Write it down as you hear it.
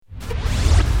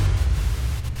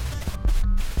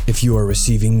If you are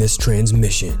receiving this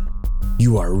transmission,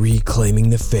 you are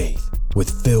reclaiming the faith with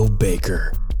Phil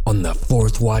Baker on the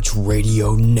Fourth Watch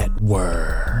Radio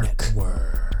Network.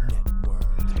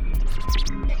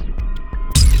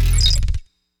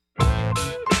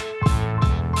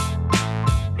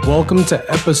 Welcome to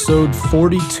episode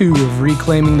 42 of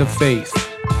Reclaiming the Faith,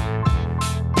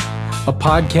 a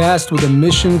podcast with a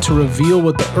mission to reveal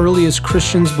what the earliest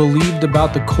Christians believed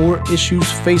about the core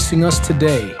issues facing us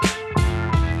today.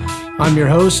 I'm your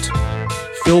host,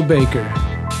 Phil Baker.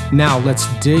 Now let's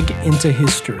dig into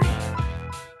history.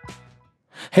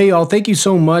 Hey y'all, thank you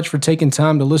so much for taking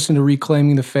time to listen to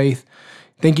Reclaiming the Faith.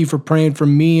 Thank you for praying for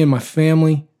me and my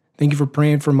family. Thank you for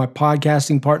praying for my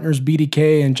podcasting partners,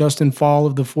 BDK and Justin Fall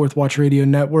of the Fourth Watch Radio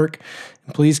Network.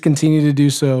 And please continue to do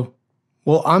so.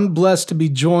 Well, I'm blessed to be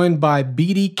joined by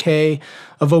BDK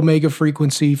of Omega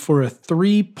Frequency for a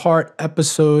 3-part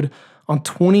episode on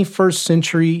 21st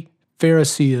century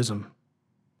Phariseeism.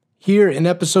 Here in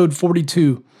episode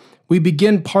 42, we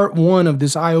begin part 1 of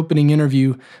this eye-opening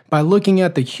interview by looking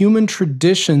at the human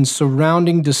traditions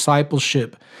surrounding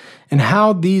discipleship and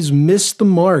how these miss the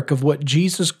mark of what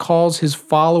Jesus calls his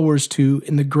followers to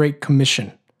in the Great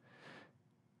Commission.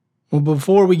 Well,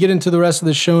 before we get into the rest of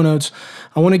the show notes,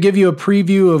 I want to give you a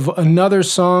preview of another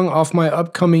song off my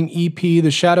upcoming EP, the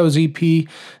Shadows EP.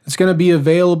 It's going to be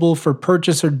available for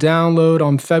purchase or download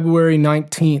on February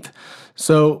 19th.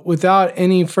 So without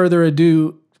any further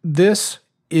ado, this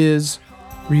is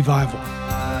Revival.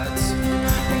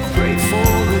 Pray for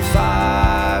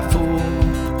revival,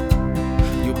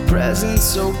 your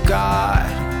presence, oh God.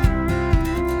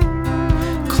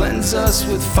 Cleanse us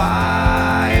with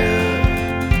fire,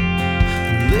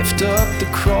 lift up the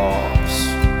cross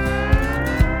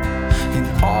in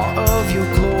awe of your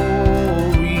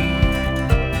glory,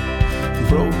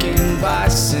 broken by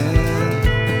sin.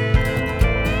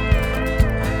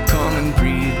 Come and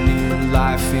breathe new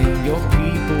life in your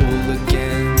people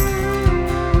again.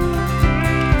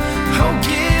 Oh,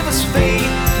 give us faith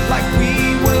like we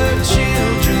were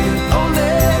children. Oh,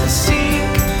 let us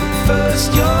seek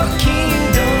first your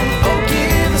kingdom. Oh,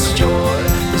 give us joy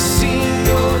to sing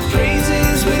your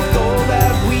praises with all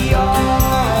that we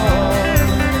are.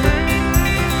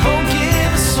 Oh,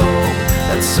 give us hope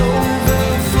that's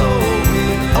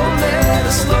overflowing. Oh, let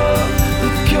us love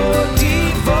with pure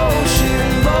devotion.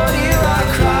 Lord, hear our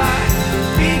cry,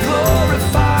 be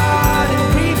glorified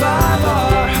and revive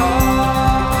our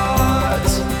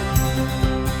hearts.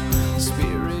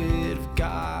 Spirit of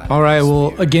God. All right,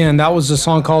 well, again, that was a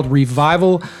song called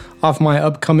Revival off my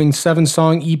upcoming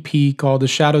 7-song EP called the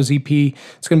Shadows EP.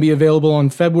 It's going to be available on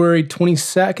February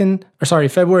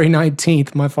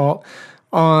 19th, my fault,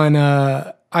 on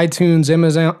iTunes,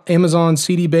 Amazon,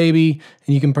 CD Baby,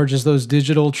 and you can purchase those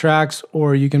digital tracks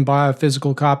or you can buy a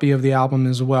physical copy of the album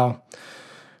as well.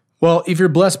 Well, if you're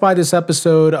blessed by this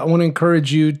episode, I want to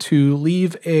encourage you to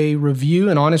leave a review,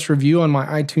 an honest review on my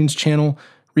iTunes channel,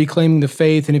 Reclaiming the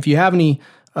Faith. And if you have any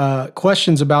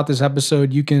questions about this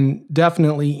episode, you can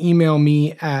definitely email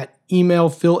me at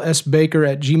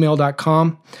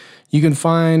emailphilsbaker@gmail.com. You can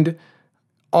find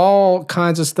all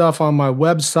kinds of stuff on my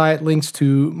website, links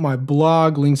to my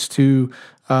blog, links to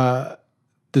the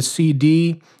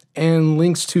CD, and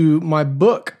links to my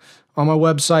book on my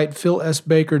website,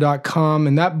 philsbaker.com.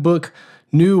 And that book,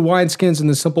 New Wineskins and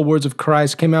the Simple Words of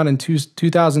Christ, came out in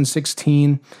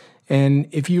 2016. And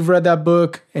if you've read that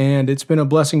book and it's been a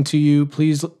blessing to you,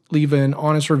 please leave an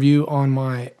honest review on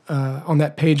my on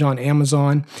that page on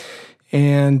Amazon.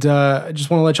 And I just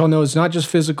want to let y'all know it's not just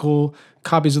physical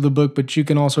copies of the book, but you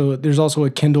can also there's also a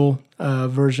Kindle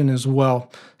version as well.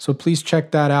 So please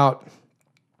check that out.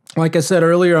 Like I said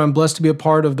earlier, I'm blessed to be a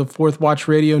part of the Fourth Watch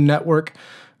Radio Network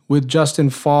with Justin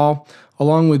Fall,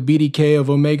 along with BDK of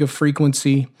Omega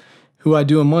Frequency, who I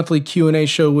do a monthly Q&A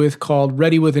show with called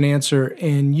Ready with an Answer.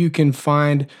 And you can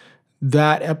find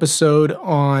that episode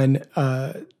on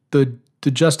the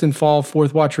Justin Fall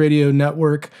Fourth Watch Radio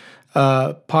Network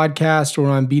podcast or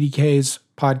on BDK's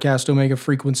podcast, Omega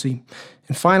Frequency.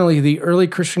 And finally, the early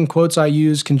Christian quotes I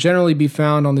use can generally be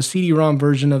found on the CD-ROM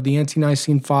version of the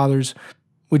Ante-Nicene Fathers,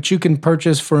 which you can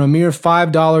purchase for a mere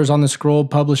 $5 on the Scroll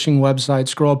Publishing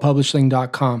website,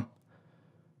 scrollpublishing.com.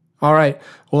 All right,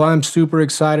 well, I'm super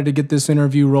excited to get this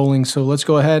interview rolling, so let's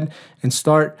go ahead and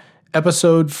start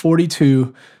episode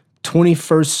 42,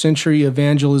 21st Century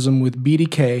Evangelism with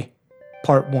BDK,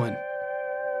 Part 1.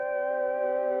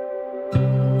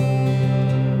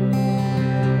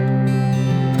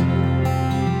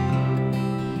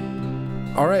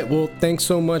 All right, well, thanks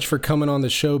so much for coming on the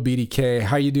show, BDK.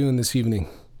 How you doing this evening?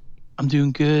 I'm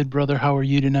doing good, brother. How are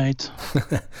you tonight?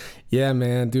 Yeah,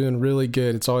 man, doing really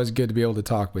good. It's always good to be able to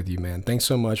talk with you, man. Thanks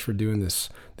so much for doing this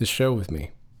show with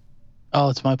me. Oh,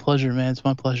 it's my pleasure, man. It's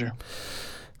my pleasure.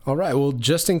 All right. Well,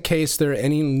 just in case there are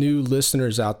any new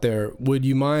listeners out there, would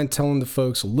you mind telling the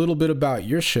folks a little bit about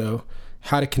your show,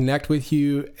 how to connect with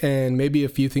you, and maybe a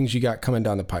few things you got coming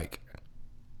down the pike?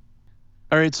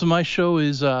 All right. So my show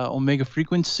is Omega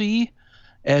Frequency,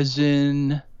 as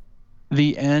in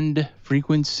the end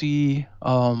frequency.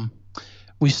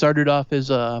 We started off as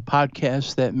a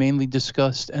podcast that mainly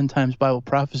discussed end times Bible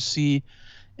prophecy,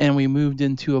 and we moved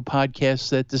into a podcast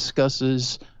that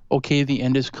discusses, okay, the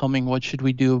end is coming. What should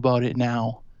we do about it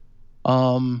now?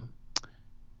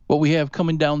 What we have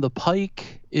coming down the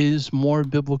pike is more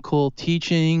biblical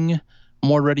teaching,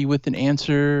 more Ready with an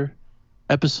Answer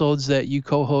episodes that you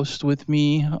co-host with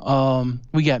me.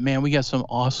 We got some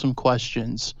awesome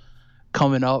questions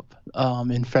coming up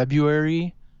in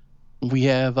February. We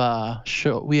have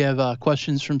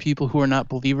questions from people who are not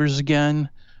believers again,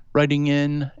 writing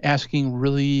in, asking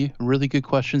really, really good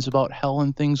questions about hell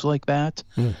and things like that.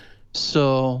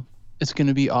 So it's going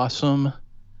to be awesome.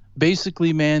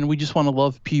 Basically, man, we just want to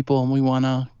love people and we want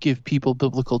to give people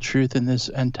biblical truth in this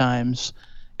end times.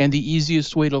 And the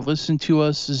easiest way to listen to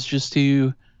us is just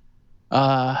to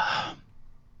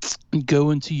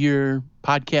go into your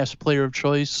podcast player of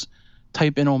choice,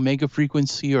 type in Omega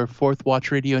Frequency or Fourth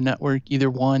Watch Radio Network, either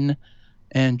one,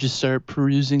 and just start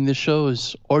perusing the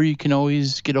shows. Or you can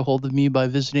always get a hold of me by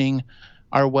visiting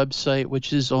our website,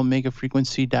 which is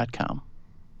omegafrequency.com.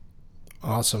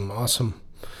 Awesome.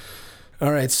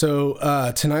 All right,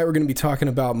 so tonight we're going to be talking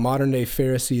about modern day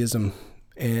Phariseeism,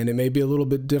 and it may be a little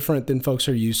bit different than folks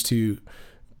are used to,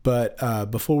 but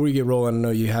before we get rolling, I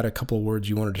know you had a couple of words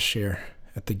you wanted to share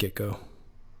at the get-go.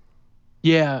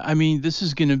 Yeah, I mean, this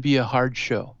is going to be a hard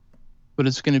show, but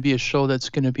it's going to be a show that's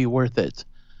going to be worth it.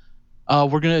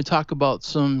 We're going to talk about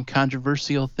some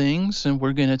controversial things, and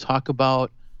we're going to talk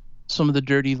about some of the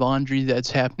dirty laundry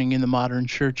that's happening in the modern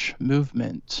church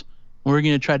movement. We're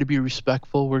going to try to be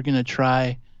respectful. We're going to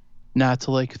try not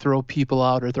to throw people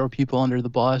out or throw people under the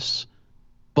bus,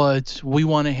 but we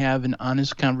want to have an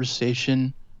honest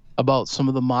conversation about some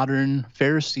of the modern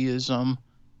Phariseeism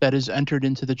that has entered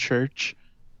into the church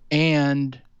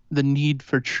and the need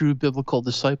for true biblical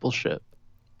discipleship.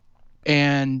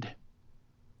 And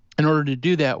in order to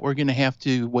do that, we're going to have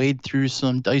to wade through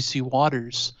some dicey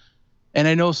waters. And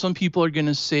I know some people are going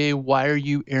to say, why are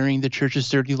you airing the church's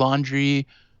dirty laundry?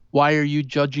 Why are you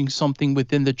judging something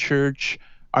within the church?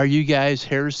 Are you guys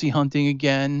heresy hunting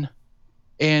again?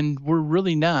 And we're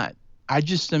really not. I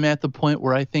just am at the point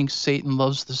where I think Satan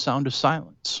loves the sound of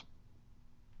silence.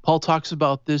 Paul talks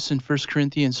about this in 1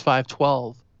 Corinthians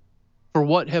 5:12. For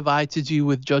what have I to do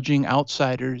with judging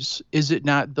outsiders? Is it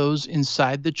not those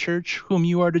inside the church whom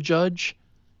you are to judge?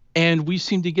 And we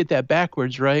seem to get that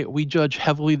backwards, right? We judge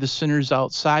heavily the sinners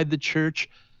outside the church,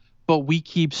 but we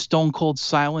keep stone cold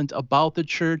silent about the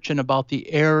church and about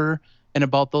the error and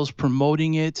about those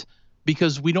promoting it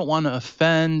because we don't want to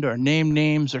offend or name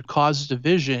names or cause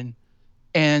division.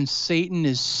 And Satan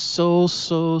is so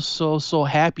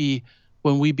happy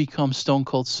when we become stone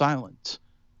cold silent.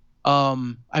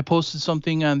 I posted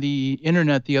something on the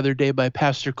internet the other day by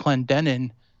Pastor Clendenin.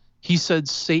 He said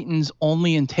Satan's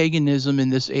only antagonism in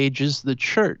this age is the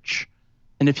church.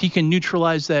 And if he can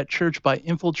neutralize that church by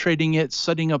infiltrating it,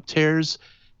 setting up tares,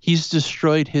 he's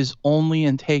destroyed his only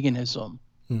antagonism.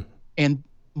 And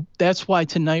that's why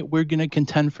tonight we're going to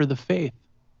contend for the faith.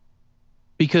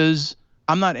 Because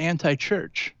I'm not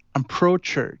anti-church. I'm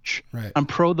pro-church. Right. I'm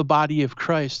pro the body of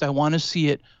Christ. I want to see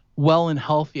it well and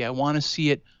healthy. I want to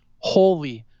see it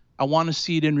holy. I want to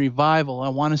see it in revival. I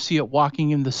want to see it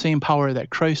walking in the same power that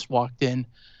Christ walked in.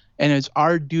 And it's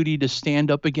our duty to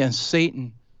stand up against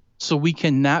Satan. So we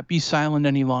cannot be silent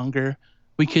any longer.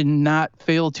 We cannot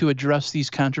fail to address these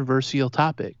controversial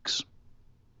topics.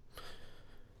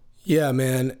 Yeah,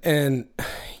 man. And,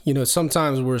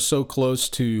 sometimes we're so close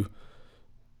to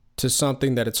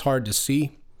something that it's hard to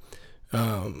see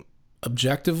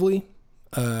objectively.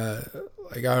 I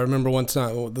remember one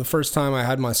time, the first time I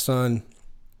had my son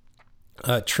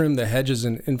trim the hedges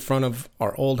in front of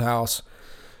our old house.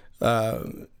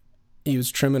 He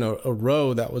was trimming a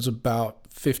row that was about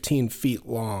 15 feet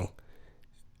long.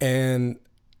 And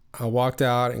I walked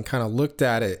out and kind of looked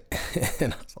at it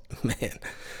and I was like, man,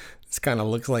 this kind of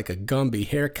looks like a Gumby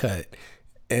haircut.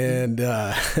 And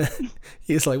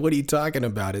he's like, what are you talking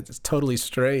about? It's totally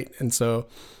straight. And so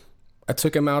I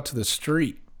took him out to the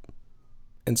street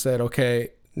and said, okay,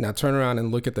 now turn around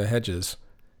and look at the hedges.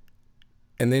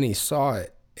 And then he saw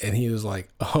it and he was like,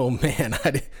 oh man,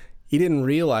 he didn't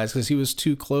realize, because he was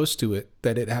too close to it,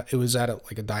 that it was at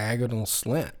like a diagonal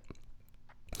slant.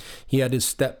 He had to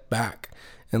step back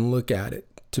and look at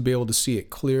it to be able to see it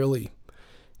clearly.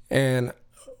 And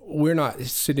we're not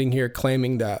sitting here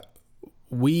claiming that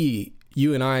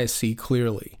you and I see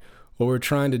clearly. What we're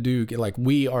trying to do, like,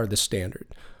 we are the standard.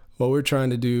 What we're trying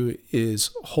to do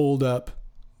is hold up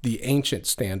the ancient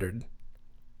standard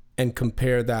and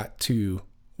compare that to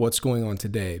what's going on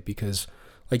today. Because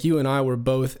like you and I were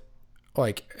both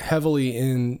like heavily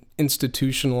in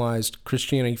institutionalized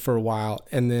Christianity for a while,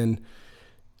 and then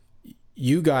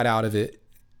you got out of it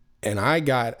and I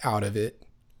got out of it,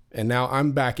 and now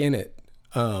I'm back in it.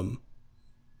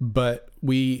 But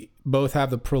we both have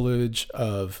the privilege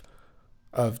of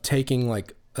taking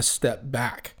like a step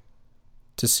back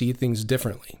to see things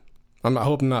differently. I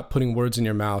hope I'm not putting words in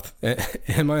your mouth.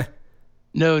 Am I?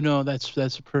 No, that's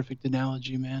a perfect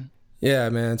analogy, man. Yeah,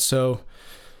 man. So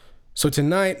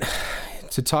tonight,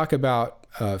 to talk about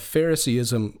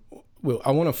Phariseeism,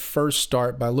 I want to first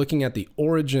start by looking at the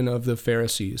origin of the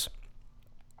Pharisees.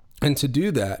 And to do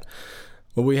that,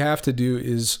 what we have to do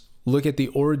is look at the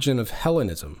origin of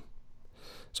Hellenism.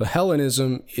 So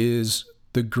Hellenism is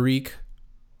the Greek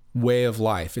way of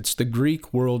life. It's the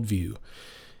Greek worldview.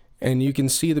 And you can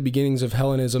see the beginnings of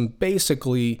Hellenism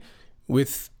basically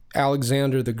with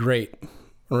Alexander the Great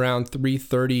around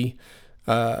 330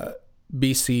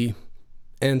 BC.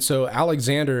 And so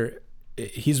Alexander,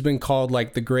 he's been called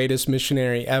like the greatest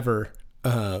missionary ever,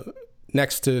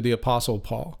 next to the Apostle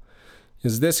Paul.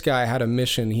 Is this guy had a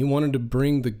mission. He wanted to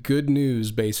bring the good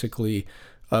news, basically,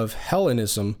 of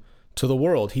Hellenism to the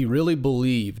world. He really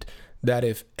believed that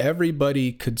if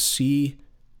everybody could see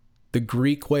the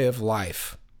Greek way of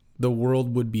life, the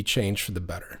world would be changed for the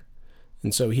better.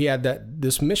 And so he had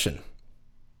this mission.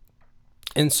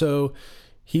 And so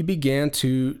he began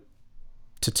to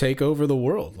take over the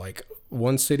world, like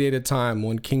one city at a time,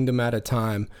 one kingdom at a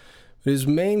time. But his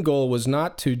main goal was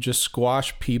not to just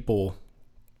squash people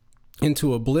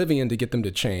into oblivion to get them to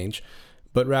change,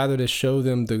 but rather to show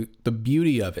them the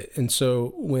beauty of it. And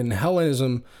so when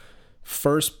Hellenism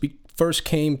first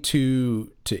came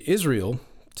to Israel,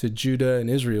 to Judah and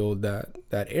Israel,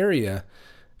 that area,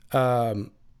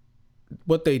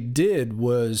 what they did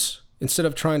was, instead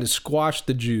of trying to squash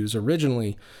the Jews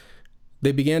originally,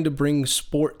 they began to bring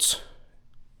sports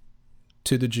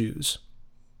to the Jews,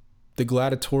 the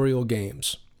gladiatorial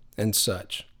games and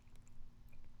such.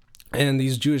 And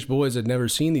these Jewish boys had never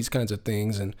seen these kinds of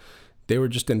things, and they were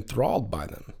just enthralled by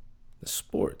them, the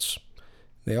sports.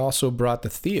 They also brought the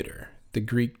theater, the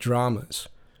Greek dramas,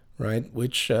 right,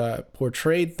 which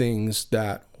portrayed things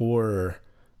that were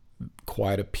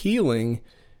quite appealing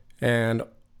and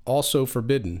also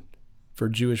forbidden for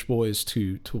Jewish boys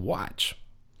to watch.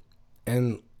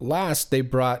 And last, they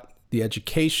brought the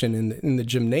education in the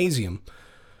gymnasium,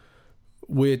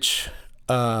 which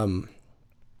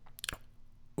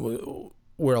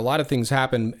where a lot of things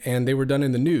happened, and they were done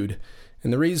in the nude.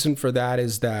 And the reason for that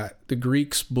is that the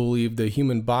Greeks believed the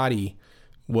human body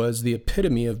was the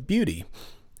epitome of beauty.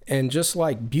 And just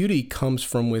like beauty comes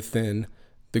from within,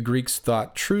 the Greeks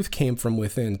thought truth came from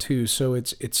within too. So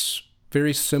it's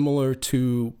very similar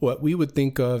to what we would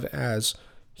think of as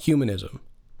humanism.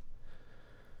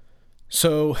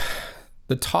 So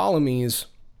the Ptolemies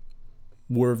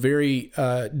were very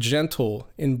gentle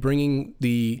in bringing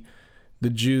the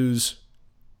Jews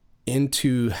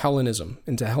into Hellenism,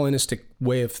 into Hellenistic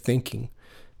way of thinking.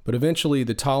 But eventually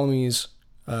the Ptolemies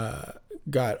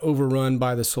got overrun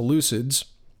by the Seleucids.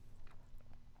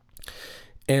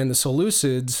 And the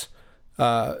Seleucids,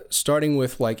 starting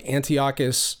with like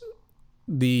Antiochus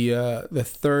the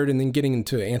third, and then getting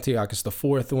into Antiochus the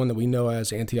fourth, the one that we know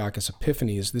as Antiochus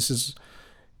Epiphanes. This is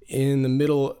in the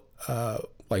middle, it's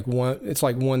like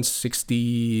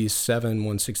 167,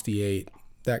 168,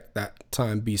 that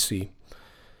time BC.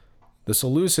 The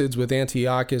Seleucids with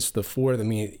Antiochus the fourth,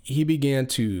 he began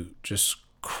to just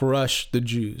crush the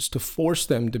Jews, to force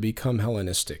them to become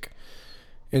Hellenistic.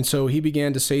 And so he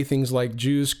began to say things like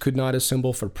Jews could not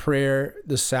assemble for prayer,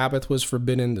 the Sabbath was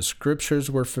forbidden, the scriptures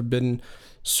were forbidden,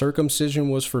 circumcision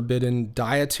was forbidden,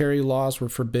 dietary laws were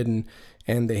forbidden,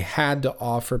 and they had to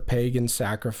offer pagan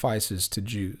sacrifices to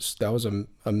Jews. That was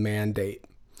a mandate.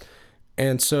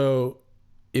 And so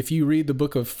if you read the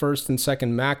book of 1st and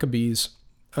 2nd Maccabees,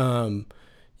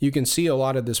 you can see a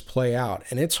lot of this play out,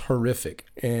 and it's horrific.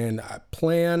 And I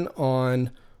plan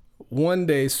on one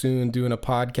day soon doing a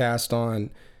podcast on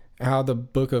how the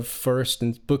books of 1st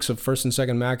and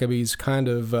 2nd Maccabees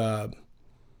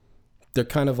they're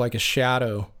kind of like a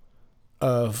shadow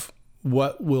of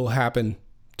what will happen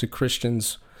to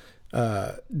Christians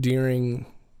during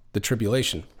the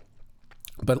tribulation.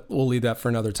 but we'll leave that for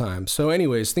another time. So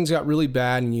anyways, things got really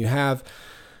bad, and you have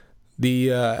the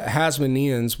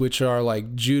Hasmoneans, which are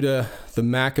like Judah the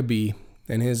Maccabee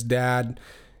and his dad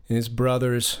and his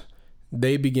brothers.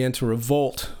 They began to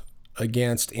revolt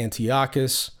against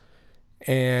Antiochus,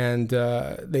 and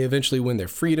they eventually win their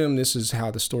freedom. This is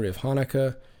how the story of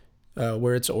Hanukkah,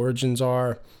 where its origins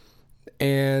are.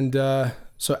 And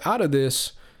so out of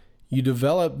this, you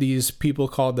develop these people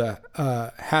called the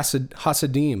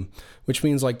Hasidim, which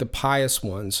means like the pious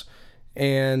ones.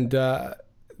 And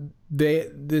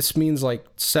this means like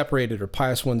separated or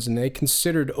pious ones. And they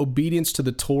considered obedience to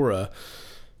the Torah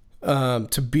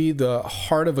to be the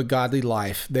heart of a godly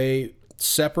life. They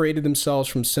separated themselves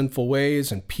from sinful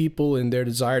ways and people in their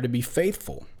desire to be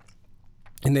faithful.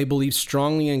 And they believed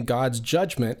strongly in God's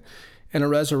judgment and a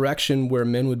resurrection where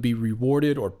men would be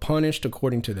rewarded or punished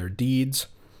according to their deeds.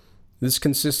 This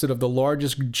consisted of the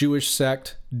largest Jewish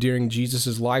sect during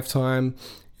Jesus' lifetime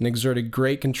and exerted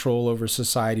great control over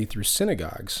society through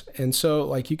synagogues. And so,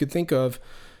 like, you could think of,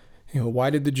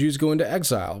 why did the Jews go into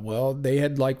exile? Well, they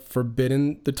had like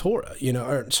forbidden the Torah,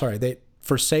 they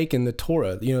forsaken the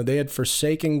Torah. They had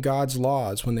forsaken God's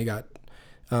laws when they got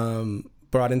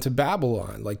brought into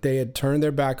Babylon. Like, they had turned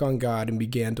their back on God and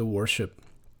began to worship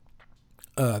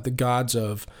the gods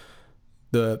of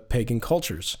the pagan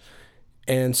cultures.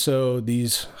 And so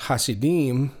these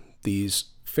Hasidim, these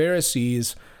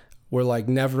Pharisees, were like,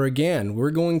 never again. We're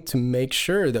going to make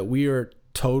sure that we are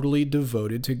totally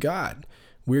devoted to God.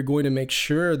 We're going to make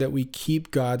sure that we keep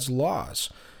God's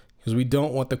laws, because we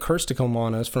don't want the curse to come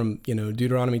on us from,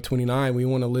 Deuteronomy 29. We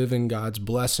want to live in God's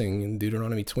blessing in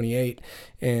Deuteronomy 28.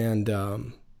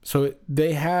 And so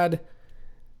they had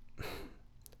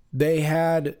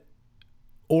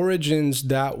origins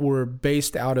that were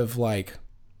based out of like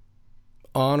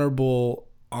honorable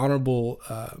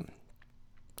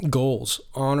goals,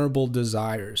 honorable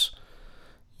desires.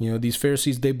 These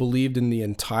Pharisees, they believed in the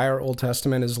entire Old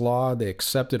Testament as law. They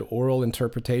accepted oral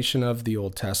interpretation of the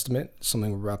Old Testament,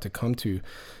 something we're about to come to.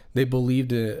 They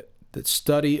believed that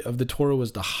study of the Torah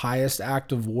was the highest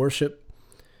act of worship.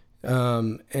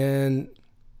 And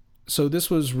so this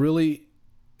was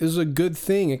a good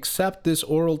thing, except this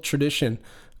oral tradition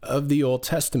of the Old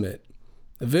Testament.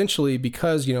 Eventually,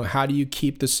 because, how do you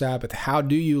keep the Sabbath? How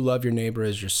do you love your neighbor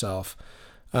as yourself?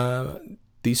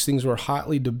 These things were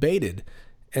hotly debated.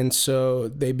 And so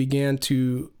they began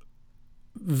to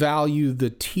value the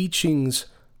teachings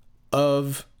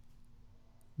of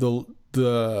the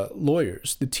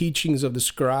lawyers, the teachings of the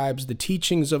scribes, the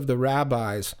teachings of the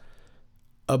rabbis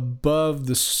above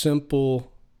the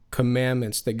simple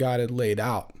commandments that God had laid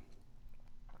out.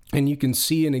 And you can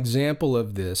see an example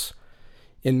of this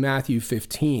in Matthew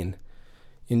 15.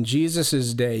 In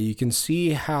Jesus' day, you can see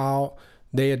how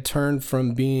they had turned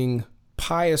from being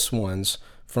pious ones,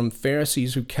 from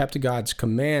Pharisees who kept God's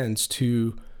commands,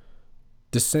 to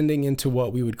descending into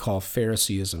what we would call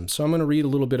Phariseeism. So I'm going to read a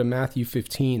little bit of Matthew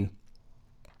 15.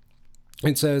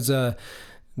 It says,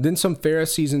 Then some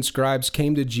Pharisees and scribes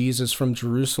came to Jesus from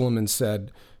Jerusalem and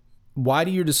said, "Why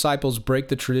do your disciples break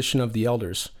the tradition of the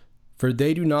elders? For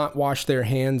they do not wash their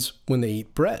hands when they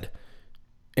eat bread."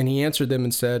 And he answered them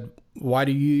and said, "Why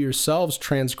do you yourselves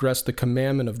transgress the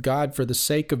commandment of God for the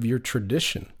sake of your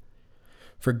tradition?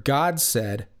 For God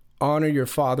said, 'Honor your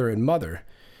father and mother,'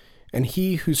 and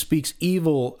he who speaks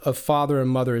evil of father and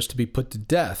mother is to be put to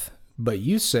death. But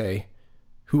you say,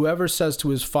 'Whoever says to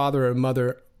his father or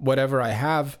mother, whatever I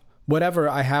have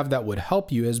that would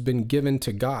help you has been given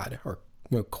to God,'" or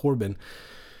Korban,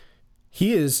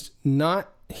 he is not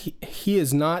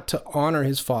to honor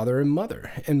his father and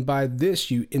mother. And by this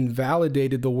you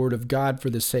invalidated the word of God for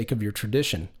the sake of your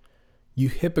tradition. You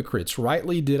hypocrites,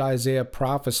 rightly did Isaiah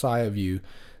prophesy of you,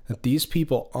 that these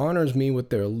people honors me with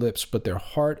their lips, but their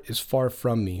heart is far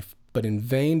from me. But in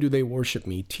vain do they worship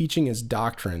me, teaching as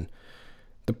doctrine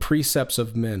the precepts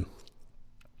of men.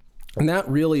 And that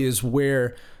really is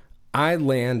where I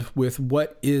land with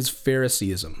what is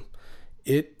Phariseeism.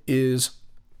 It is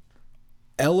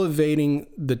elevating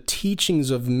the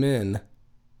teachings of men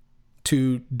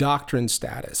to doctrine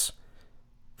status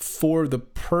for the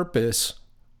purpose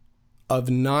of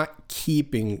not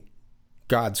keeping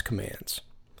God's commands.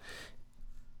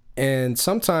 And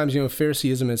sometimes,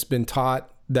 Phariseeism has been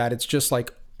taught that it's just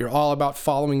like you're all about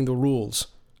following the rules.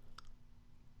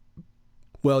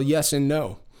 Well, yes and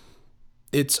no.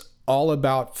 It's all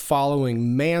about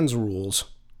following man's rules,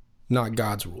 not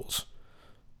God's rules.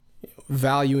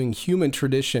 Valuing human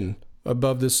tradition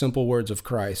above the simple words of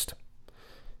Christ.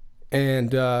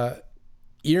 And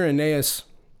Irenaeus,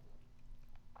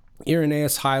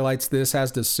 Irenaeus highlights this,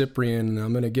 as does Cyprian, and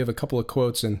I'm going to give a couple of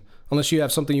quotes, and unless you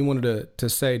have something you wanted to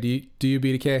say, do you,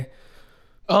 BDK?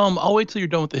 I'll wait till you're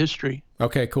done with the history.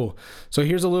 Okay, cool. So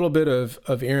here's a little bit of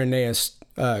Irenaeus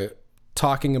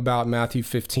talking about Matthew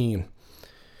 15.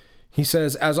 He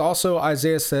says, "As also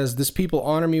Isaiah says, this people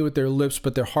honor me with their lips,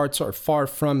 but their hearts are far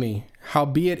from me.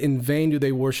 Howbeit in vain do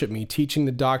they worship me, teaching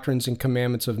the doctrines and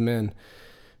commandments of men."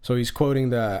 So he's quoting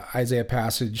the Isaiah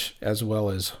passage as well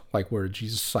as like where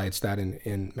Jesus cites that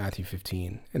in Matthew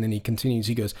 15. And then he continues,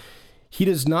 he goes, "He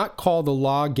does not call the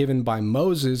law given by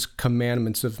Moses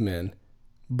commandments of men,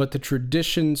 but the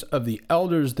traditions of the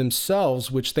elders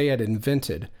themselves which they had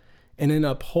invented, and in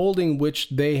upholding which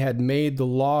they had made the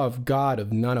law of God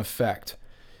of none effect,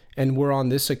 and were on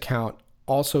this account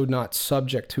also not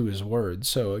subject to his word."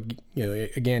 So,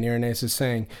 again, Irenaeus is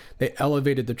saying they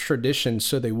elevated the tradition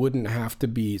so they wouldn't have to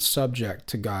be subject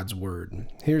to God's word.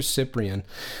 Here's Cyprian.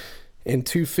 In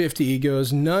 250, he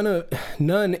goes,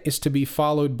 none is to be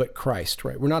followed but Christ,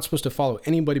 right? We're not supposed to follow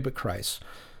anybody but Christ.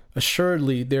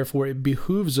 "Assuredly, therefore, it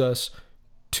behooves us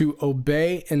to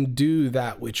obey and do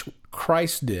that which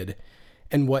Christ did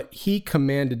and what he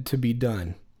commanded to be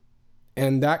done.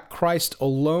 And that Christ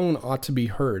alone ought to be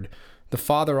heard. The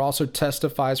Father also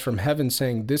testifies from heaven,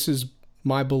 saying, 'This is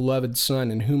my beloved Son,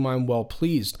 in whom I am well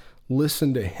pleased.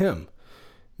 Listen to him.'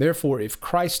 Therefore, if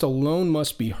Christ alone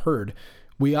must be heard,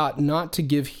 we ought not to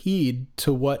give heed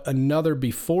to what another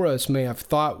before us may have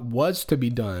thought was to be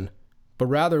done, but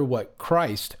rather what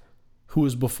Christ, who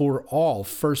was before all,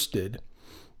 first did.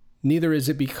 Neither is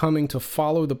it becoming to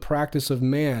follow the practice of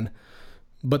man,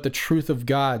 but the truth of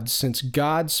God, since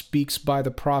God speaks by the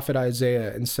prophet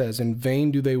Isaiah and says, 'In vain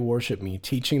do they worship me,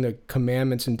 teaching the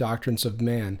commandments and doctrines of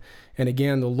man.' And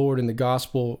again, the Lord in the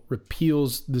gospel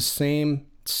repeals the same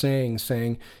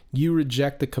saying, 'You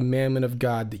reject the commandment of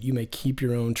God that you may keep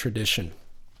your own tradition.'"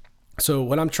 So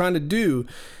what I'm trying to do,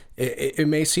 it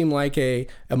may seem like a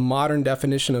modern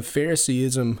definition of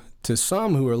Phariseeism to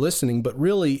some who are listening, but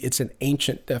really it's an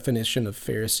ancient definition of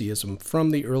Phariseeism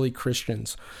from the early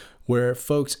Christians, where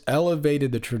folks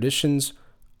elevated the traditions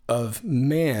of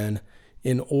man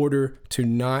in order to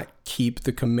not keep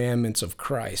the commandments of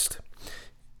Christ.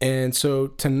 And so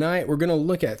tonight we're going to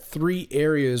look at 3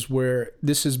 areas where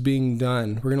this is being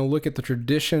done. We're going to look at the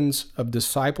traditions of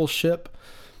discipleship.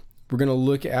 We're going to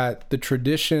look at the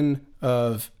tradition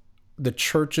of the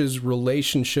church's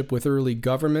relationship with early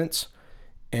governments.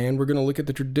 And we're going to look at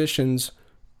the traditions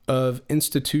of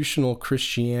institutional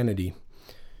Christianity.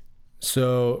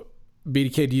 So,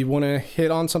 BDK, do you want to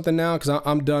hit on something now? Because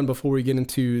I'm done before we get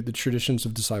into the traditions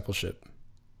of discipleship.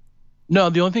 No,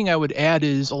 the only thing I would add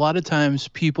is a lot of times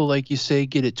people, like you say,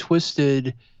 get it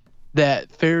twisted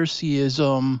that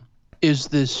Phariseeism is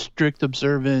this strict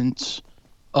observance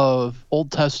of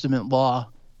Old Testament law,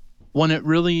 when it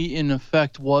really, in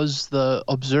effect, was the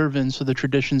observance of the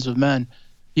traditions of men.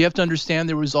 You have to understand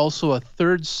there was also a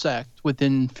third sect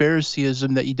within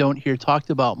Phariseeism that you don't hear talked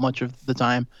about much of the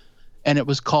time, and it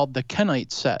was called the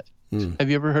Kenite sect. Have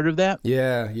you ever heard of that?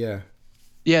 Yeah.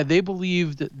 Yeah, they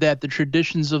believed that the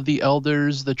traditions of the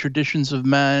elders, the traditions of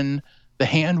men, the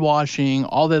hand washing,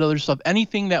 all that other stuff,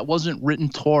 anything that wasn't written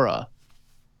Torah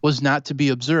was not to be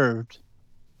observed.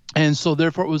 And so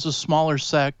therefore it was a smaller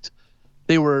sect.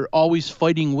 They were always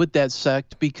fighting with that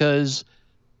sect because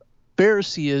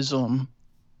Phariseeism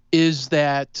is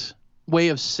that way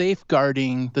of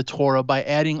safeguarding the Torah by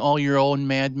adding all your own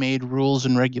man-made rules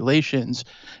and regulations.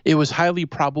 It was highly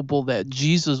probable that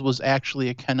Jesus was actually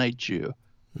a Kenite Jew.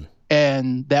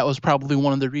 And that was probably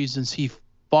one of the reasons he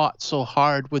fought so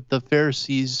hard with the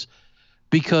Pharisees,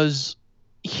 because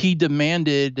he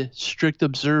demanded strict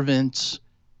observance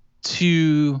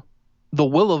to the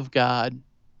will of God,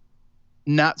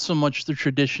 not so much the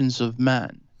traditions of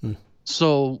men.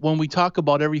 So when we talk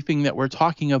about everything that we're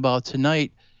talking about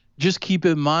tonight, just keep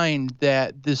in mind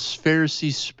that this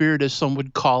Pharisee spirit, as some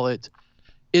would call it,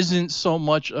 isn't so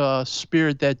much a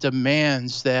spirit that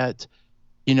demands that,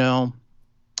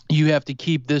 you have to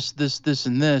keep this,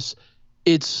 and this.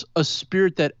 It's a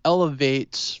spirit that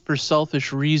elevates, for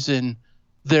selfish reason,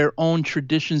 their own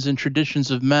traditions and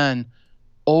traditions of men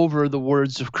over the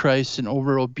words of Christ and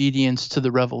over obedience to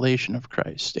the revelation of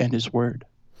Christ and his word.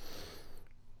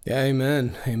 Yeah,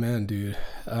 amen, dude.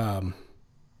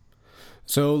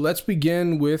 So let's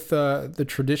begin with the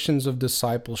traditions of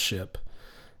discipleship.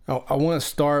 I want to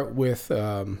start with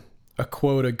a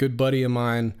quote a good buddy of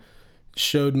mine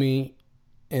showed me,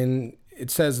 and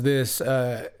it says this: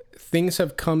 things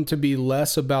have come to be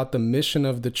less about the mission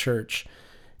of the church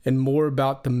and more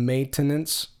about the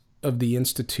maintenance of the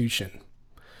institution.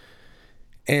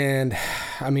 And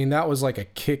I mean, that was like a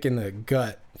kick in the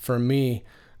gut for me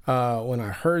when I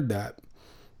heard that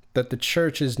the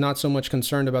church is not so much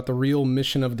concerned about the real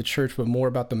mission of the church, but more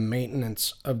about the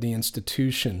maintenance of the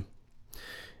institution.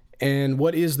 And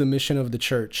what is the mission of the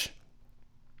church?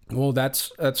 Well,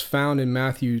 that's found in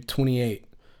Matthew 28,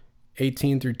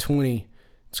 18 through 20.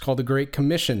 It's called the Great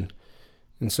Commission.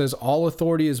 And says, all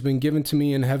authority has been given to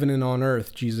me in heaven and on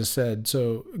earth, Jesus said.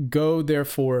 So go,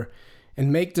 therefore,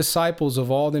 and make disciples of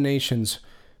all the nations,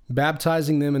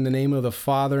 baptizing them in the name of the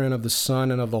Father and of the Son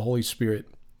and of the Holy Spirit,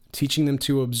 teaching them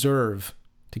to observe,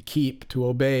 to keep, to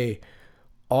obey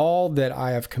all that I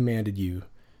have commanded you.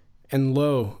 And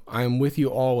lo, I am with you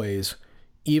always,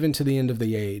 even to the end of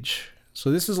the age. So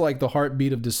this is like the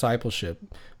heartbeat of discipleship,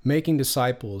 making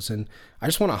disciples. And I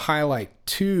just want to highlight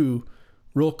two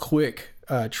real quick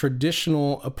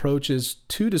traditional approaches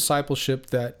to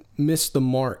discipleship that miss the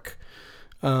mark.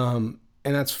 And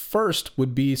that's first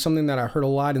would be something that I heard a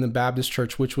lot in the Baptist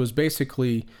church, which was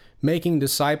basically making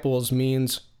disciples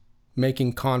means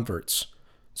making converts.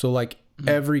 So like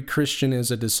every Christian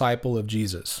is a disciple of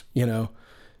Jesus, you know,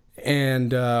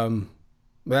 and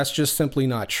that's just simply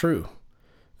not true.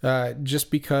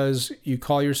 Just because you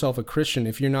call yourself a Christian,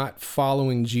 if you're not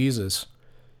following Jesus,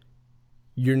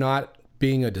 you're not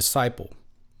being a disciple.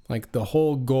 Like the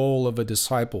whole goal of a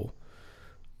disciple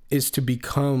is to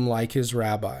become like his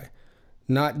rabbi,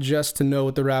 not just to know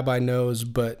what the rabbi knows,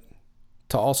 but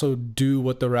to also do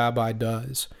what the rabbi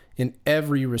does in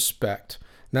every respect.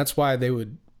 And that's why they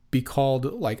would be called,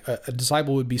 like a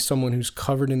disciple would be someone who's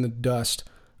covered in the dust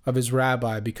of his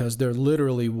rabbi, because they're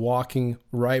literally walking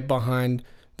right behind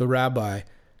the rabbi,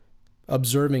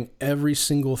 observing every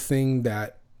single thing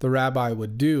that the rabbi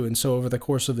would do. And so over the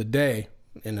course of the day,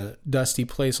 in a dusty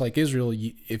place like Israel,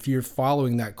 if you're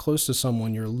following that close to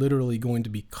someone, you're literally going to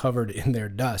be covered in their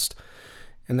dust.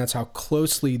 And that's how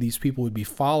closely these people would be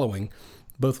following,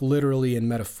 both literally and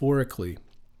metaphorically.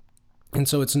 And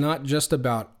so it's not just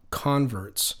about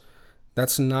converts.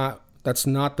 That's not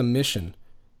the mission,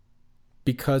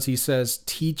 because he says,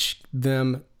 teach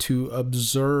them to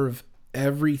observe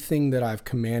everything that I've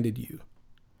commanded you.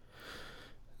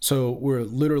 So we're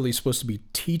literally supposed to be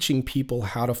teaching people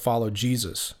how to follow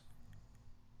Jesus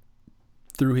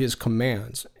through his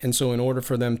commands. And so in order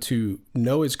for them to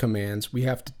know his commands, we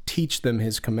have to teach them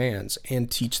his commands and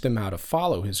teach them how to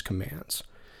follow his commands.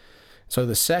 So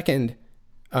the second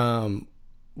way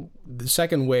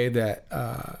that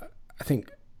I think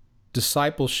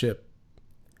discipleship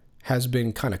has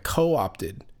been kind of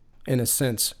co-opted in a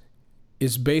sense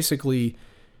is basically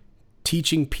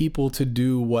teaching people to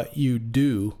do what you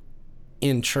do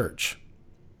in church.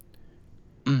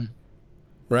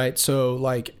 Right? So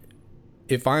like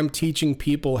if I'm teaching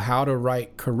people how to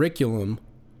write curriculum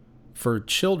for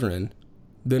children,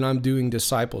 then I'm doing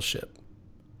discipleship.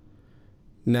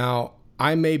 Now,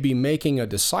 I may be making a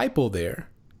disciple there,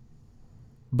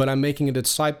 but I'm making a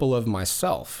disciple of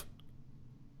myself.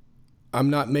 I'm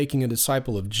not making a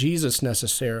disciple of Jesus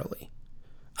necessarily,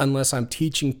 unless I'm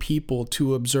teaching people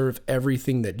to observe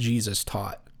everything that Jesus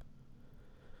taught.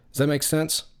 Does that make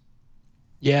sense?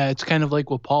 Yeah, it's kind of like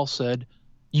what Paul said,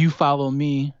 you follow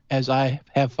me as I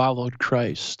have followed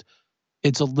Christ.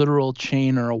 It's a literal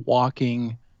chain or a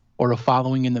walking or a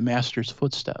following in the master's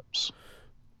footsteps.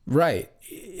 Right.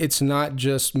 It's not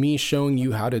just me showing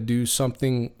you how to do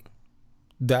something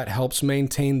that helps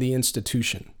maintain the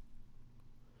institution.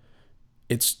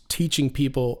 It's teaching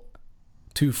people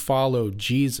to follow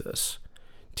Jesus,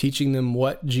 teaching them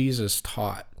what Jesus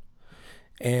taught,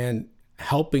 and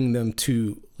helping them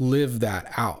to live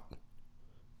that out.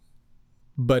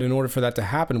 But in order for that to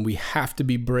happen, we have to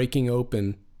be breaking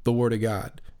open the Word of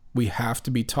God. We have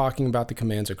to be talking about the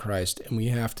commands of Christ, and we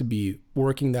have to be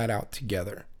working that out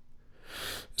together.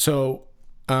 So,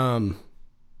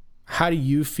 how do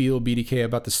you feel, BDK,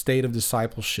 about the state of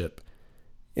discipleship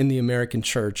in the American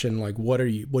church? And like, what do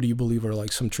you believe are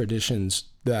like some traditions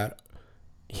that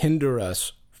hinder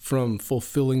us from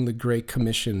fulfilling the Great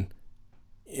Commission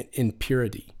in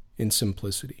purity, in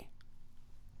simplicity?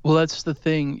 Well, that's the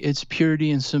thing. It's purity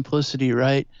and simplicity,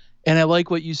 right? And I like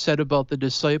what you said about the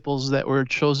disciples that were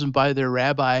chosen by their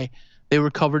rabbi. They were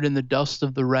covered in the dust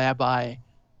of the rabbi.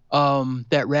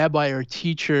 That rabbi or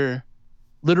teacher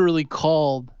literally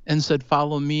called and said,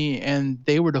 follow me. And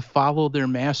they were to follow their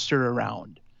master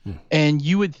around. And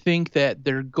you would think that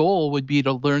their goal would be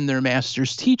to learn their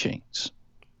master's teachings.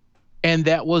 And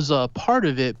that was a part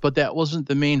of it, but that wasn't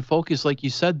the main focus. Like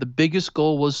you said, the biggest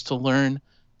goal was to learn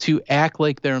to act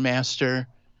like their master,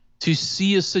 to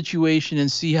see a situation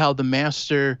and see how the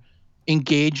master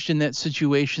engaged in that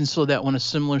situation, so that when a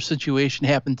similar situation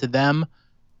happened to them,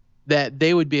 that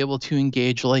they would be able to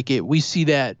engage like it. We see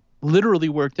that literally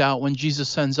worked out when Jesus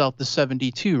sends out the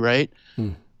 72, right?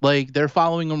 Like they're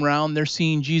following him around. They're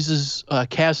seeing Jesus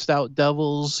cast out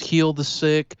devils, heal the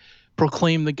sick,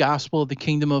 proclaim the gospel of the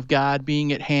kingdom of God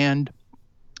being at hand.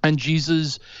 And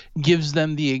Jesus gives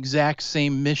them the exact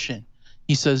same mission.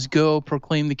 He says, go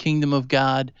proclaim the kingdom of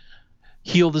God,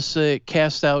 heal the sick,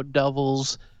 cast out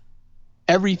devils.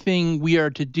 Everything we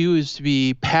are to do is to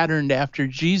be patterned after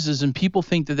Jesus. And people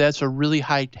think that that's a really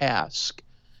high task.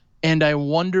 And I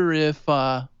wonder if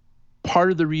part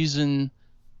of the reason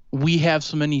we have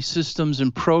so many systems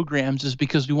and programs is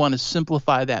because we want to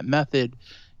simplify that method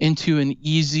into an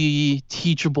easy,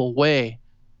 teachable way.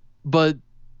 But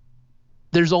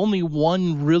there's only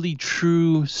one really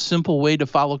true, simple way to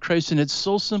follow Christ, and it's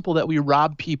so simple that we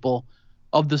rob people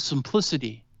of the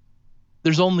simplicity.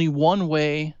 There's only one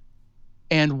way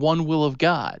and one will of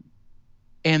God,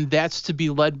 and that's to be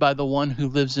led by the one who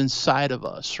lives inside of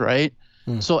us, right?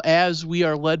 So as we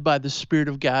are led by the Spirit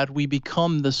of God, we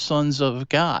become the sons of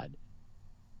God.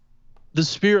 The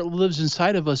Spirit lives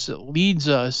inside of us. It leads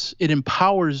us. It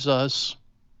empowers us.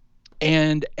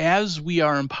 And as we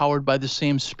are empowered by the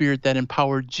same Spirit that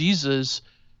empowered Jesus,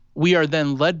 we are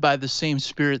then led by the same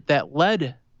Spirit that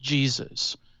led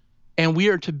Jesus. And we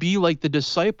are to be like the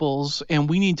disciples, and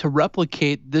we need to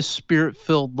replicate this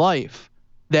Spirit-filled life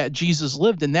that Jesus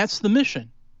lived. And that's the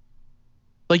mission.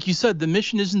 Like you said, the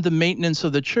mission isn't the maintenance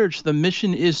of the church. The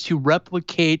mission is to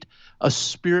replicate a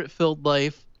Spirit-filled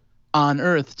life on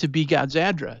earth to be God's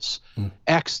address.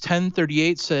 Acts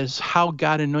 10:38 says, how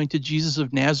God anointed Jesus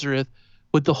of Nazareth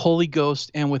with the Holy Ghost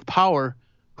and with power,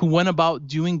 who went about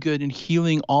doing good and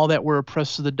healing all that were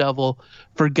oppressed of the devil,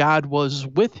 for God was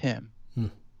with him.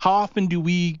 How often do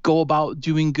we go about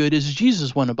doing good as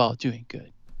Jesus went about doing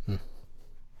good?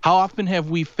 How often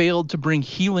have we failed to bring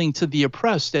healing to the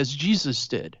oppressed as Jesus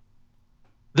did?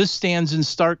 This stands in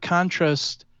stark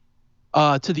contrast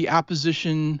to the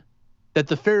opposition that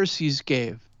the Pharisees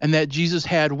gave and that Jesus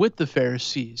had with the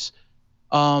Pharisees.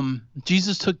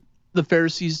 Jesus took the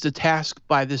Pharisees to task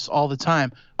by this all the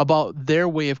time about their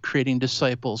way of creating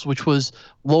disciples, which was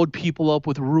load people up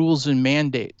with rules and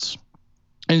mandates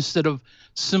instead of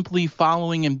simply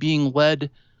following and being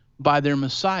led by their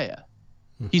Messiah.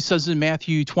 He says in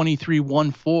Matthew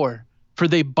 23:1-4, for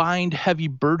they bind heavy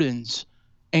burdens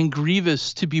and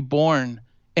grievous to be borne,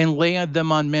 and lay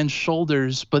them on men's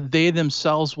shoulders, but they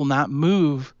themselves will not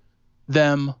move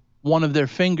them one of their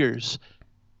fingers.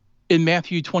 In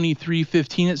Matthew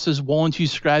 23:15, it says, woe unto you,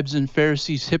 scribes and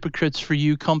Pharisees, hypocrites, for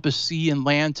you compass sea and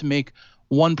land to make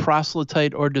one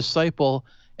proselyte or disciple,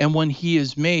 and when he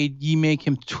is made, ye make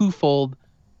him twofold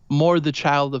more the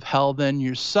child of hell than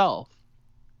yourself.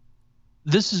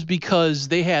 This is because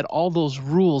they had all those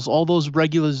rules, all those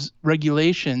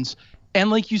regulations.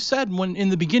 And like you said, when in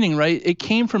the beginning, right, it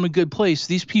came from a good place.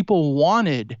 These people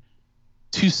wanted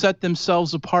to set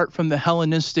themselves apart from the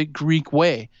Hellenistic Greek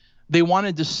way. They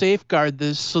wanted to safeguard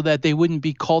this so that they wouldn't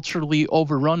be culturally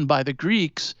overrun by the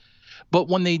Greeks. But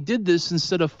when they did this,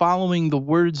 instead of following the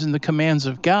words and the commands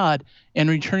of God and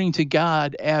returning to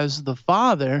God as the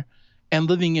Father and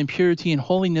living in purity and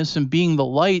holiness and being the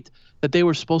light that they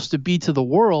were supposed to be to the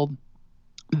world,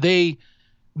 they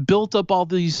built up all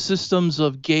these systems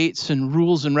of gates and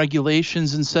rules and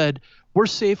regulations and said, we're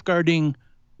safeguarding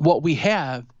what we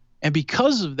have. And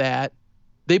because of that,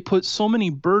 they put so many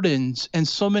burdens and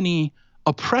so many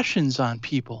oppressions on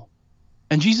people.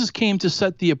 And Jesus came to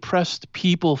set the oppressed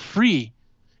people free.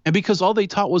 And because all they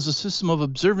taught was a system of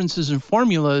observances and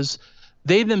formulas,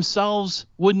 they themselves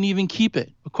wouldn't even keep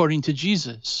it, according to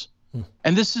Jesus.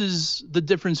 And this is the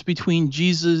difference between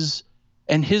Jesus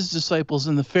and his disciples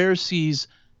and the Pharisees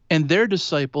and their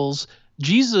disciples.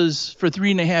 Jesus, for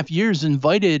 3.5 years,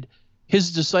 invited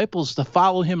his disciples to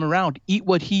follow him around, eat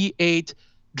what he ate,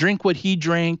 drink what he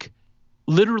drank,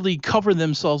 literally cover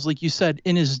themselves, like you said,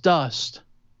 in his dust.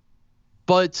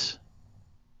 But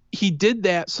he did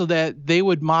that so that they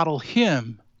would model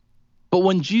him. But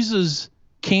when Jesus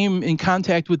came in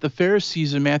contact with the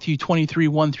Pharisees in Matthew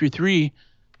 23:1-3,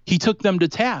 he took them to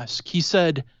task. He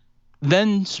said,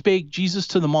 then spake Jesus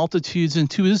to the multitudes and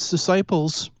to his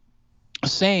disciples,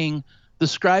 saying, the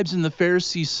scribes and the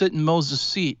Pharisees sit in Moses'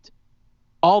 seat.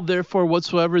 All therefore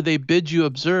whatsoever they bid you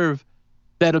observe,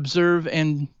 that observe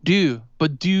and do,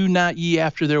 but do not ye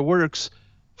after their works,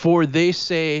 for they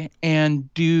say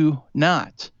and do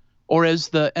not. Or as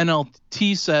the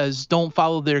NLT says, don't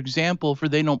follow their example, for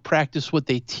they don't practice what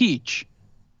they teach.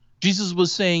 Jesus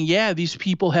was saying, yeah, these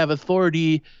people have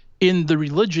authority in the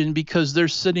religion because they're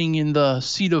sitting in the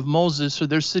seat of Moses, or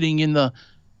they're sitting in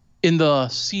the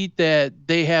seat that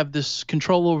they have this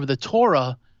control over the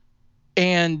Torah,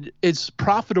 and it's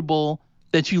profitable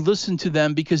that you listen to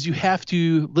them because you have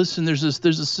to listen. There's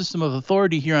a system of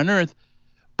authority here on earth,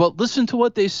 but listen to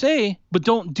what they say, but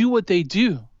don't do what they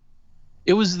do.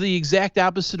 It was the exact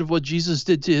opposite of what Jesus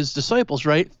did to his disciples,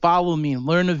 right? Follow me and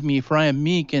learn of me, for I am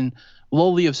meek and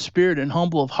lowly of spirit and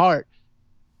humble of heart.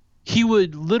 He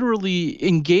would literally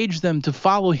engage them to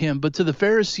follow him, but to the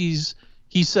Pharisees,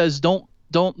 he says, don't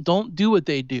do what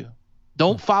they do.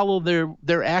 Don't follow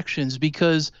their actions,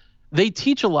 because they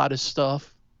teach a lot of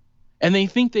stuff and they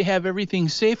think they have everything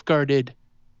safeguarded,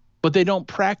 but they don't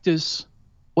practice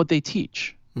what they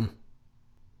teach.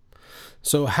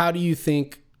 So how do you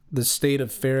think the state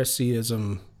of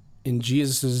Phariseeism in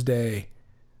Jesus' day,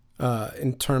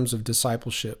 in terms of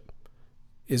discipleship,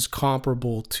 is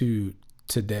comparable to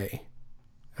today?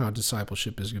 How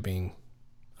discipleship is being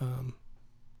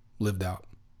lived out?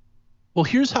 Well,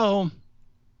 here's how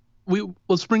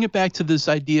let's bring it back to this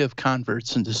idea of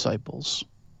converts and disciples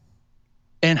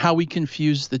and how we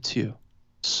confuse the two.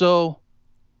 So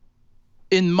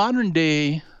in modern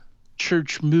day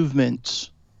church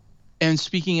movements, and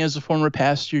speaking as a former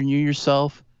pastor, and you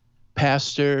yourself,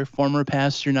 pastor, former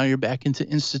pastor, now you're back into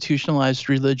institutionalized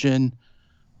religion,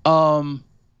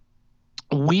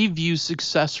 we view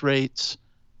success rates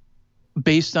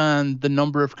based on the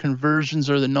number of conversions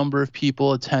or the number of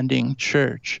people attending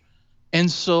church. And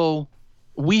so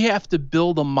we have to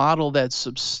build a model that's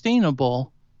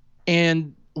sustainable,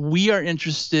 and we are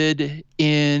interested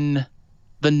in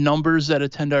the numbers that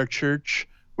attend our church.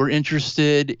 We're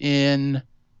interested in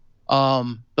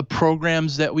the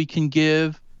programs that we can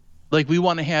give. Like, we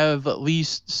want to have at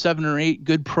least 7 or 8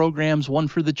 good programs, one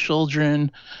for the children,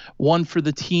 one for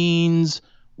the teens,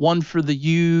 one for the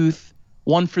youth,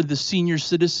 one for the senior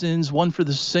citizens, one for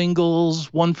the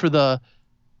singles, one for the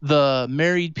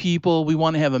married people. We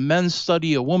want to have a men's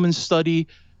study, a women's study.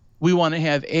 We want to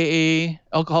have AA,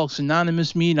 Alcoholics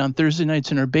Anonymous, meet on Thursday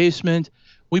nights in our basement.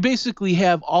 We basically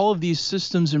have all of these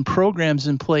systems and programs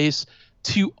in place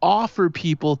to offer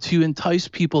people, to entice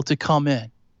people to come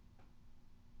in.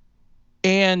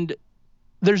 And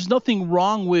there's nothing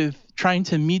wrong with trying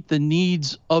to meet the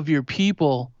needs of your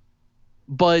people,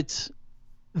 but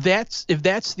if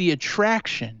that's the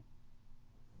attraction,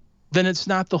 then it's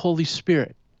not the Holy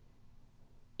Spirit.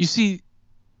 You see,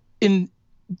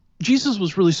 Jesus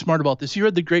was really smart about this. You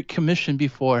read the Great Commission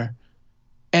before,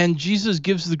 and Jesus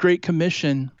gives the Great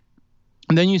Commission,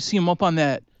 and then you see him up on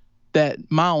that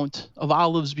Mount of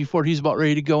Olives before he's about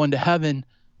ready to go into heaven.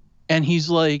 And he's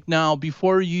like, now,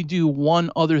 before you do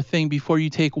one other thing, before you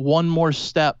take one more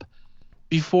step,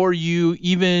 before you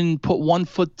even put one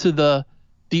foot to the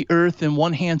earth and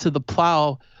one hand to the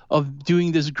plow of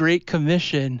doing this Great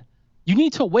Commission, you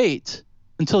need to wait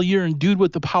until you're endued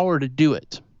with the power to do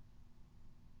it.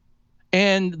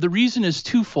 And the reason is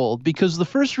twofold, because the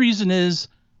first reason is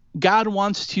God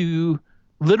wants to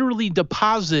literally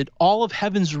deposit all of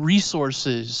heaven's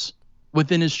resources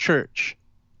within his church.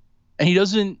 And he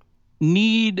doesn't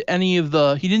need any of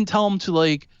he didn't tell him to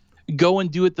like go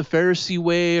and do it the Pharisee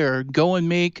way, or go and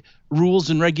make rules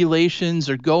and regulations,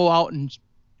 or go out and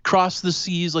cross the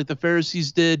seas like the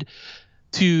Pharisees did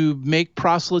to make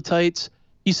proselytes.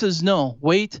 He says, no,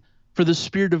 wait for the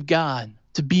Spirit of God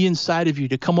to be inside of you,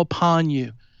 to come upon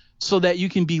you, so that you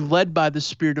can be led by the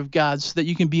Spirit of God, so that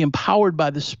you can be empowered by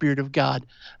the Spirit of God.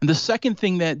 And the second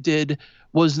thing that did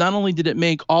was, not only did it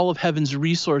make all of heaven's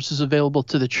resources available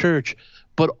to the church,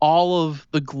 but all of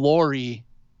the glory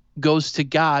goes to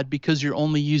God, because you're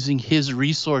only using his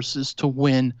resources to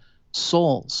win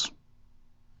souls.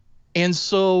 And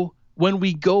so when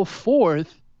we go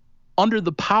forth under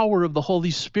the power of the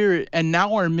Holy Spirit, and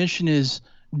now our mission is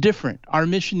different. Our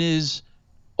mission is,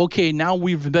 okay, now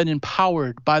we've been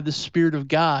empowered by the Spirit of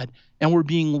God, and we're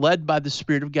being led by the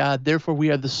Spirit of God. Therefore, we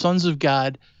are the sons of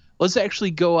God. Let's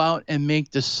actually go out and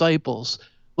make disciples.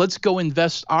 Let's go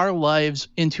invest our lives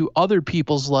into other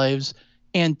people's lives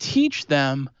and teach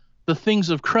them the things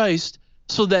of Christ,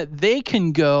 so that they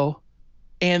can go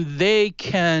and they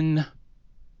can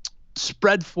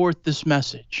spread forth this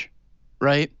message,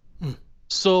 right?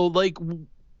 So, like,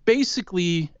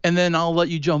 basically, and then I'll let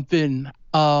you jump in,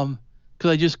 because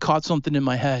I just caught something in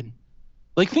my head.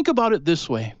 Like, think about it this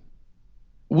way.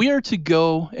 We are to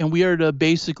go and we are to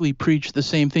basically preach the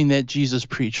same thing that Jesus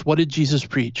preached. What did Jesus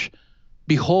preach?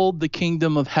 Behold, the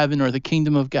kingdom of heaven, or the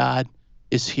kingdom of God,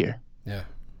 is here. Yeah.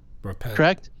 Repent.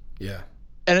 Correct? Yeah.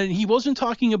 And he wasn't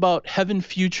talking about heaven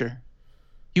future.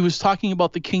 He was talking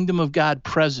about the kingdom of God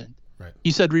present. Right.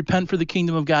 He said, repent, for the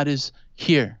kingdom of God is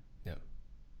here. Yeah.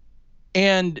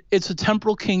 And it's a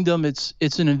temporal kingdom. It's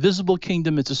an invisible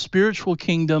kingdom. It's a spiritual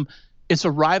kingdom. It's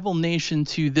a rival nation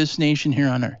to this nation here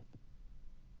on earth.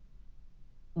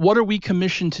 what are we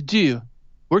commissioned to do?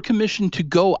 We're commissioned to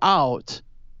go out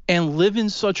and live in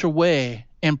such a way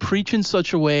and preach in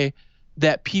such a way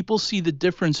that people see the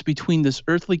difference between this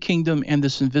earthly kingdom and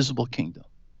this invisible kingdom.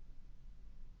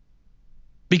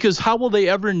 Because how will they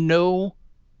ever know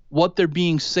what they're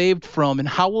being saved from, and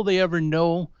how will they ever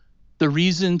know the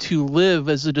reason to live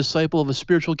as a disciple of a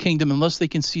spiritual kingdom unless they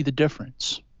can see the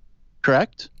difference?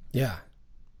 Correct? Yeah.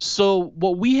 So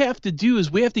what we have to do is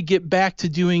we have to get back to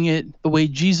doing it the way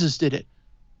Jesus did it.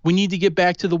 We need to get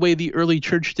back to the way the early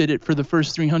church did it for the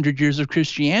first 300 years of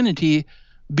Christianity,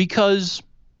 because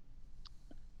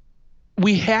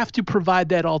we have to provide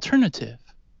that alternative.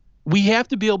 We have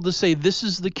to be able to say, this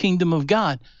is the kingdom of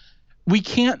God. We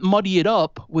can't muddy it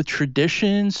up with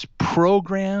traditions,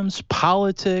 programs,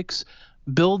 politics,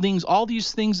 buildings, all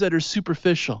these things that are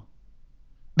superficial.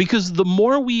 Because the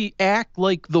more we act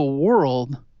like the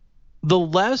world, the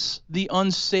less the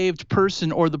unsaved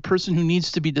person or the person who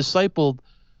needs to be discipled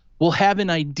will have an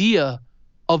idea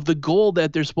of the goal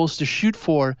that they're supposed to shoot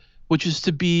for, which is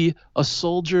to be a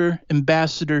soldier,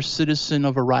 ambassador, citizen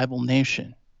of a rival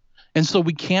nation. And so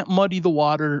we can't muddy the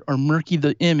water or murky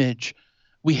the image.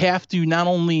 We have to not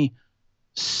only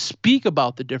speak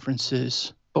about the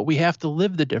differences, but we have to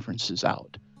live the differences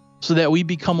out so that we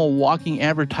become a walking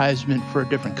advertisement for a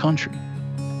different country.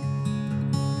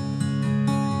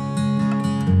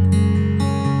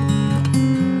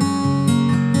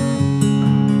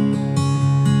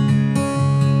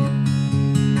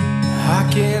 I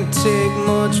can't take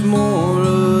much more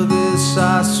of this,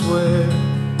 I swear.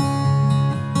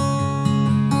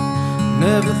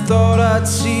 Never thought I'd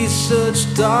see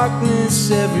such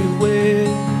darkness everywhere.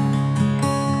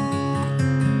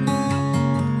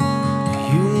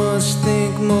 You must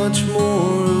think much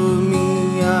more of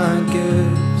me, I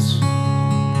guess.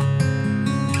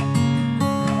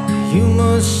 You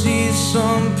must see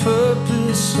some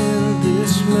purpose in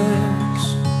this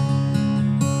mess.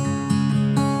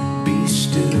 Be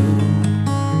still,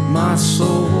 my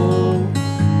soul,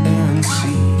 and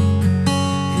seek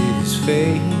His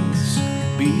face.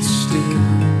 Be still,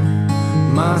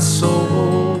 my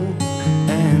soul,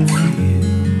 and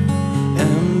feel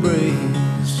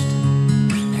embraced.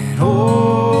 And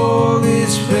all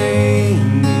this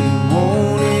pain, it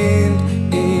won't end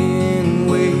in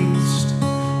waste.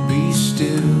 Be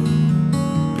still,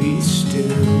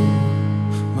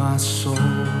 my soul.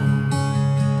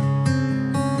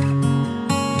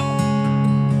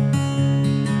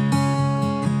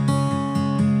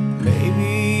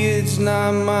 Maybe it's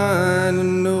not mine to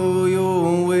know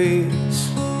your ways.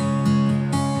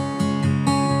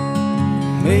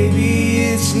 Maybe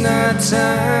it's not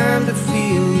time to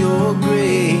feel your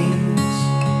grace.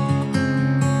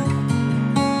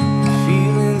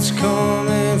 Feelings come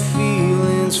and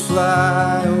feelings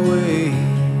fly away.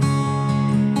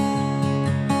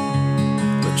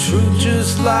 But truth,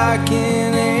 just like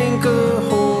an anchor,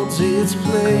 holds its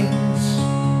place.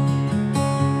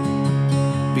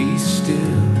 Be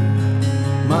still,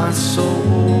 my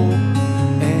soul,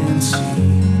 and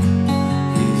see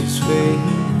His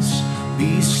face.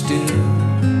 Be still,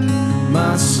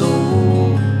 my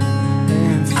soul,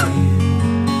 and feel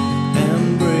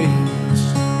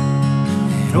embraced.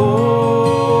 And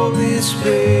all this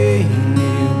pain,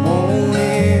 it won't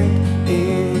end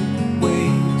in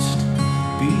waste.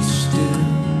 Be still,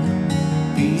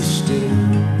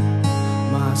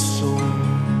 my soul.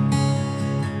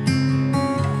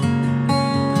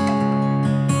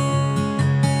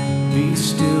 Be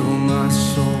still, my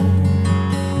soul.